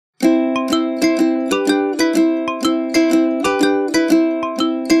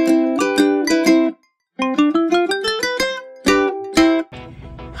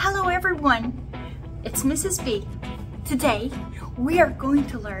is B. Today, we are going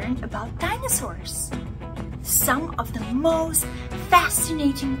to learn about dinosaurs. Some of the most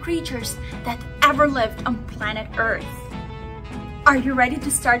fascinating creatures that ever lived on planet Earth. Are you ready to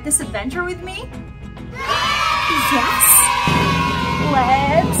start this adventure with me? Yes!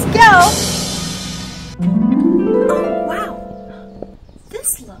 Let's go! Oh wow!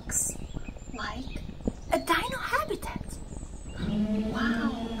 This looks like a dino habitat.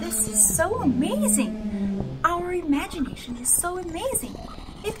 Wow, this is so amazing! Our imagination is so amazing.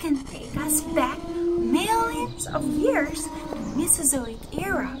 It can take us back millions of years to Mesozoic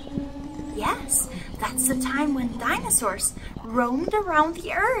Era. Yes, that's the time when dinosaurs roamed around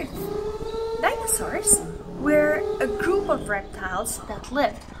the Earth. Dinosaurs were a group of reptiles that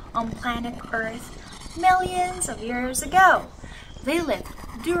lived on planet Earth millions of years ago. They lived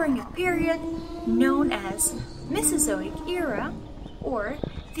during a period known as Mesozoic Era, or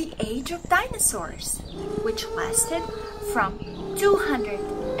the Age of Dinosaurs, which lasted from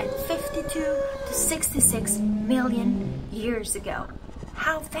 252 to 66 million years ago.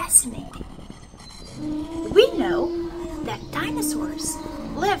 How fascinating! We know that dinosaurs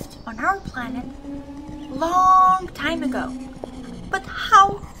lived on our planet long time ago. But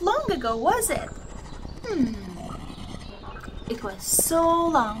how long ago was it? It was so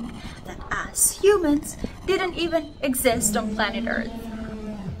long that us humans didn't even exist on planet Earth.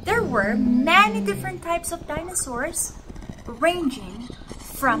 There were many different types of dinosaurs, ranging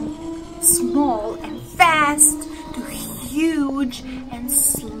from small and fast to huge and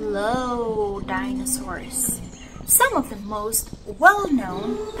slow dinosaurs. Some of the most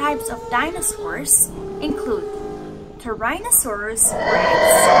well-known types of dinosaurs include Tyrannosaurus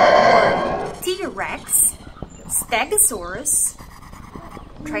rex or T-Rex, Stegosaurus,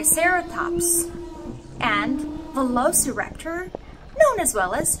 Triceratops, and Velociraptor, known as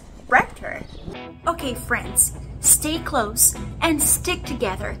well as Raptor. Okay friends, stay close and stick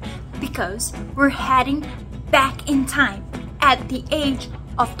together because we're heading back in time at the age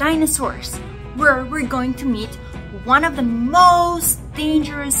of dinosaurs, where we're going to meet one of the most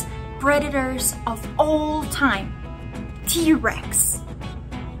dangerous predators of all time, T-Rex.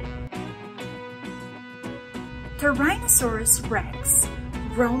 Tyrannosaurus rex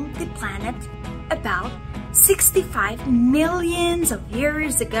roamed the planet about 65 million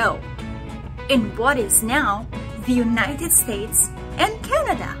years ago in what is now the United States and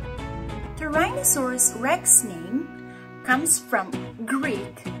Canada. Tyrannosaurus rex name comes from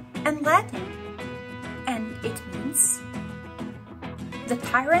Greek and Latin, and it means the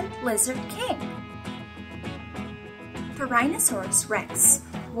tyrant lizard king. Tyrannosaurus rex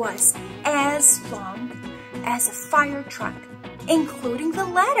was as long as a fire truck, including the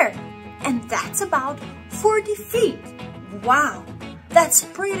ladder, and that's about 40 feet. Wow, that's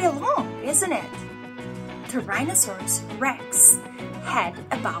pretty long, isn't it? Tyrannosaurus rex had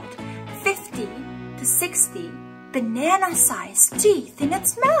about 50 to 60 banana-sized teeth in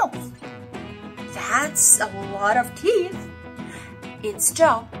its mouth. That's a lot of teeth. Its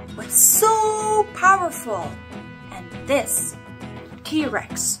jaw was so powerful, and this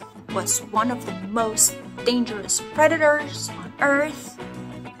T-Rex was one of the most dangerous predators on Earth,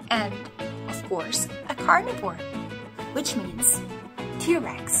 and of course a carnivore, which means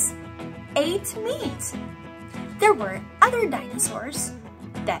T-Rex ate meat. There were other dinosaurs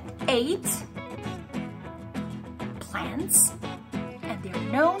that ate plants, and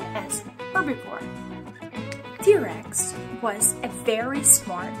they're known as herbivore. T-Rex was a very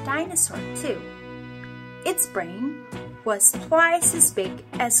smart dinosaur too. Its brain was twice as big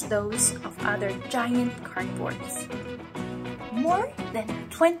as those of other giant carnivores. More than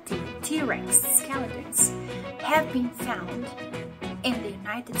 20 T-Rex skeletons have been found in the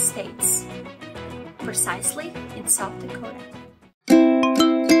United States, precisely in South Dakota.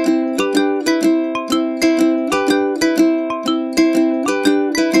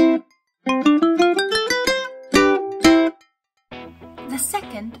 The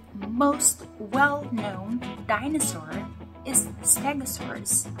second most well-known dinosaur is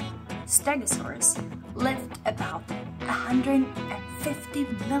Stegosaurus. Stegosaurus lived about 150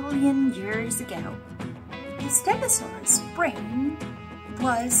 million years ago. The Stegosaurus brain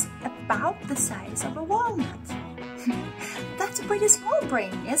was about the size of a walnut. That's a pretty small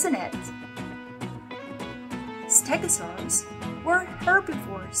brain, isn't it? Stegosaurs were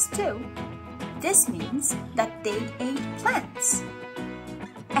herbivores too. This means that they ate plants,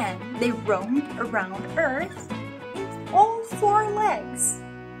 and they roamed around Earth in all four legs.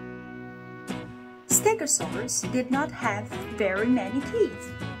 Stegosaurs did not have very many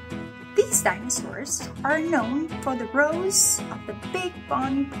teeth. These These dinosaurs are known for the rows of the big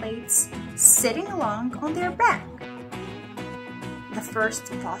bony plates sitting along on their back. The first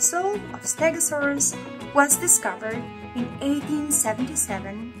fossil of Stegosaurus was discovered in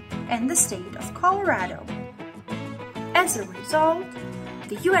 1877 in the state of Colorado. As a result,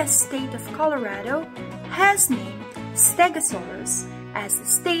 the U.S. state of Colorado has named Stegosaurus as the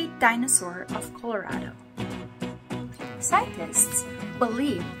state dinosaur of Colorado. Scientists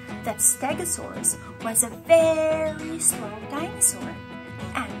believe that Stegosaurus was a very slow dinosaur,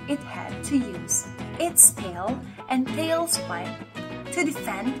 and it had to use its tail and tail spine to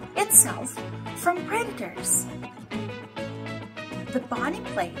defend itself from predators. The bony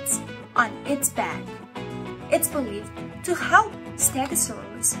plates on its back, it's believed to help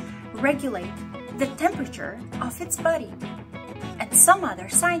Stegosaurus regulate the temperature of its body. And some other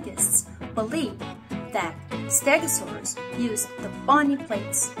scientists believe that Stegosaurus used the bony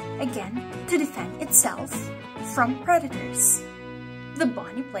plates again to defend itself from predators. The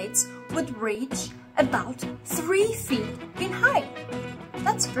bony plates would reach about 3 feet in height.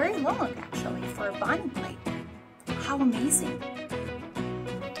 That's very long actually for a bony plate. How amazing!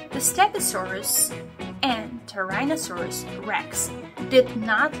 The Stegosaurus and Tyrannosaurus rex did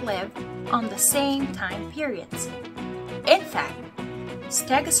not live on the same time periods. In fact,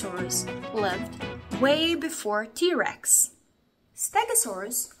 Stegosaurus lived way before T-Rex.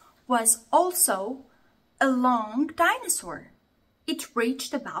 Stegosaurus was also a long dinosaur. It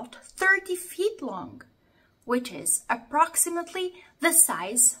reached about 30 feet long, which is approximately the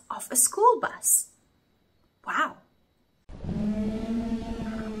size of a school bus. Wow!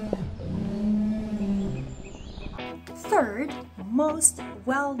 Third most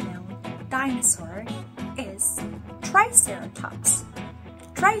well-known dinosaur is Triceratops.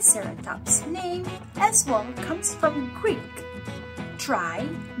 Triceratops name as well comes from Greek. Tri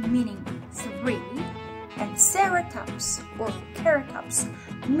meaning 3 and ceratops or keratops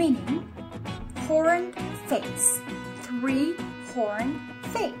meaning horned face, 3-horned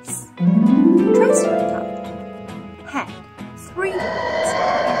face. Triceratops had 3 horns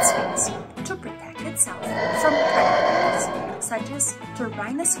in its face to protect itself from predators such as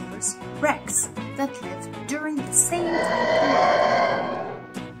Tyrannosaurus rex that lived during the same time period.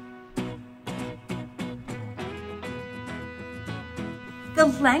 The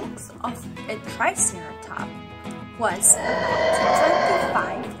length of a Triceratops was about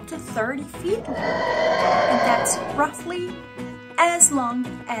 25 to 30 feet long, and that's roughly as long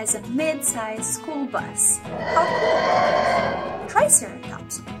as a mid-sized school bus. How cool!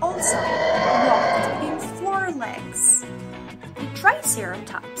 Triceratops also walked in 4 legs. The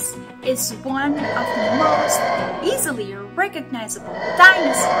Triceratops is one of the most easily recognizable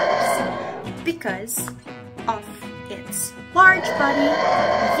dinosaurs because of its large body,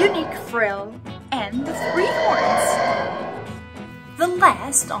 unique frill, and the 3 horns. The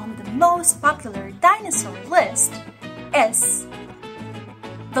last on the most popular dinosaur list is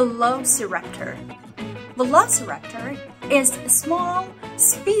Velociraptor. Velociraptor is a small,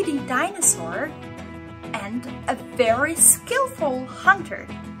 speedy dinosaur and a very skillful hunter.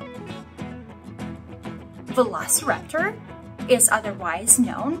 Velociraptor is otherwise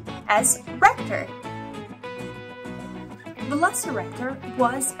known as raptor. Velociraptor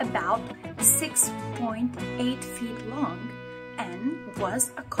was about 6.8 feet long and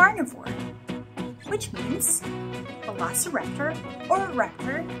was a carnivore, which means Velociraptor or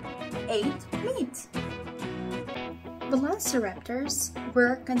raptor ate meat. Velociraptors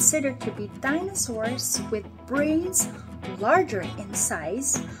were considered to be dinosaurs with brains larger in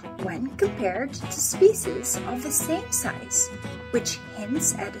size when compared to species of the same size, which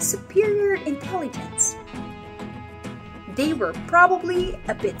hints at a superior intelligence. They were probably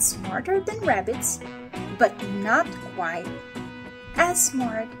a bit smarter than rabbits, but not quite as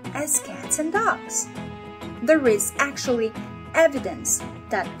smart as cats and dogs. There is actually evidence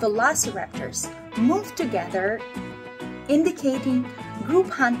that velociraptors move together, indicating group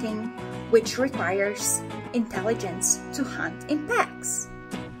hunting, which requires intelligence to hunt in packs.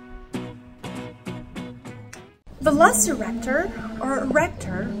 Velociraptor or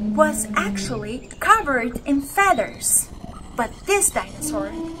raptor was actually covered in feathers, but this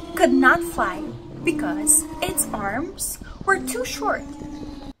dinosaur could not fly because its arms were too short.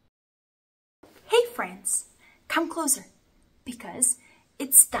 Hey friends, come closer because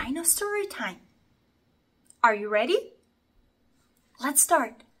it's Dino Story time. Are you ready? Let's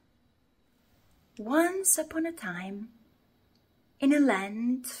start. Once upon a time, in a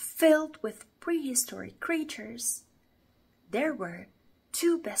land filled with prehistoric creatures, there were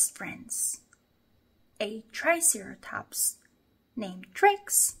 2 best friends, a Triceratops named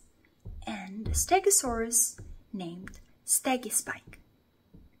TRex and a Stegosaurus named Stegospike.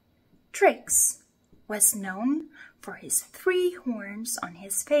 TRex was known for his 3 horns on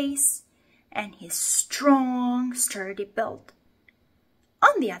his face and his strong, sturdy build.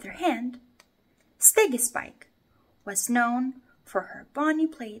 On the other hand, Stegospike was known for her bony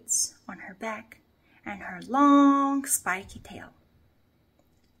plates on her back and her long, spiky tail.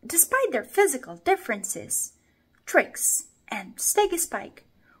 Despite their physical differences, TRex and Stegospike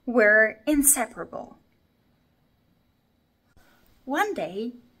were inseparable. One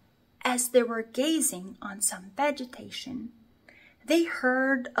day, as they were gazing on some vegetation, they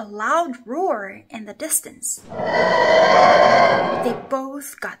heard a loud roar in the distance. They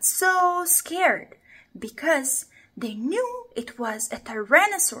both got so scared because they knew it was a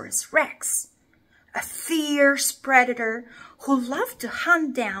Tyrannosaurus Rex, a fierce predator who loved to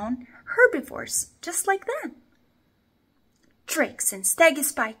hunt down herbivores just like them. TRex and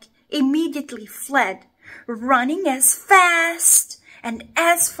Stegospike immediately fled, running as fast and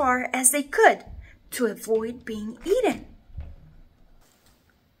as far as they could to avoid being eaten.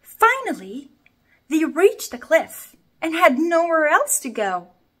 Finally, they reached the cliff and had nowhere else to go.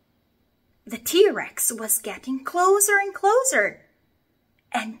 The T-Rex was getting closer and closer,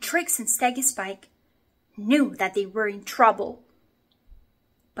 and TRex and Stegospike knew that they were in trouble.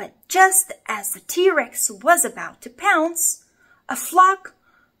 But just as the T-Rex was about to pounce, a flock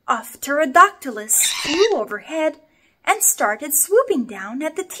of Pterodactylus flew overhead and started swooping down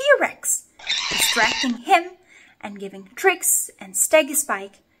at the T-Rex, distracting him and giving TRex and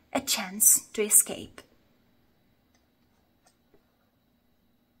Stegospike a chance to escape.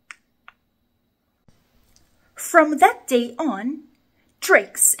 From that day on,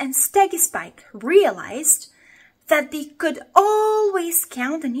 TRex and Stegospike realized that they could always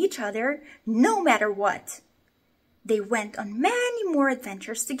count on each other no matter what. They went on many more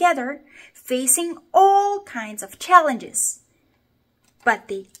adventures together, facing all kinds of challenges. But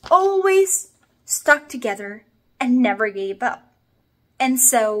they always stuck together and never gave up. And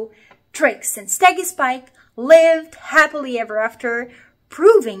so, TRex and Stegospike lived happily ever after,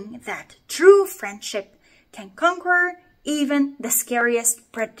 proving that true friendship can conquer even the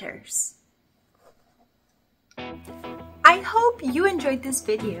scariest predators. I hope you enjoyed this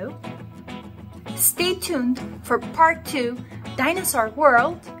video. Stay tuned for part 2, Dinosaur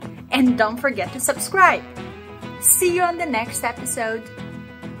World, and don't forget to subscribe. See you on the next episode.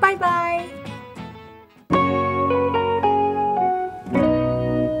 Bye-bye!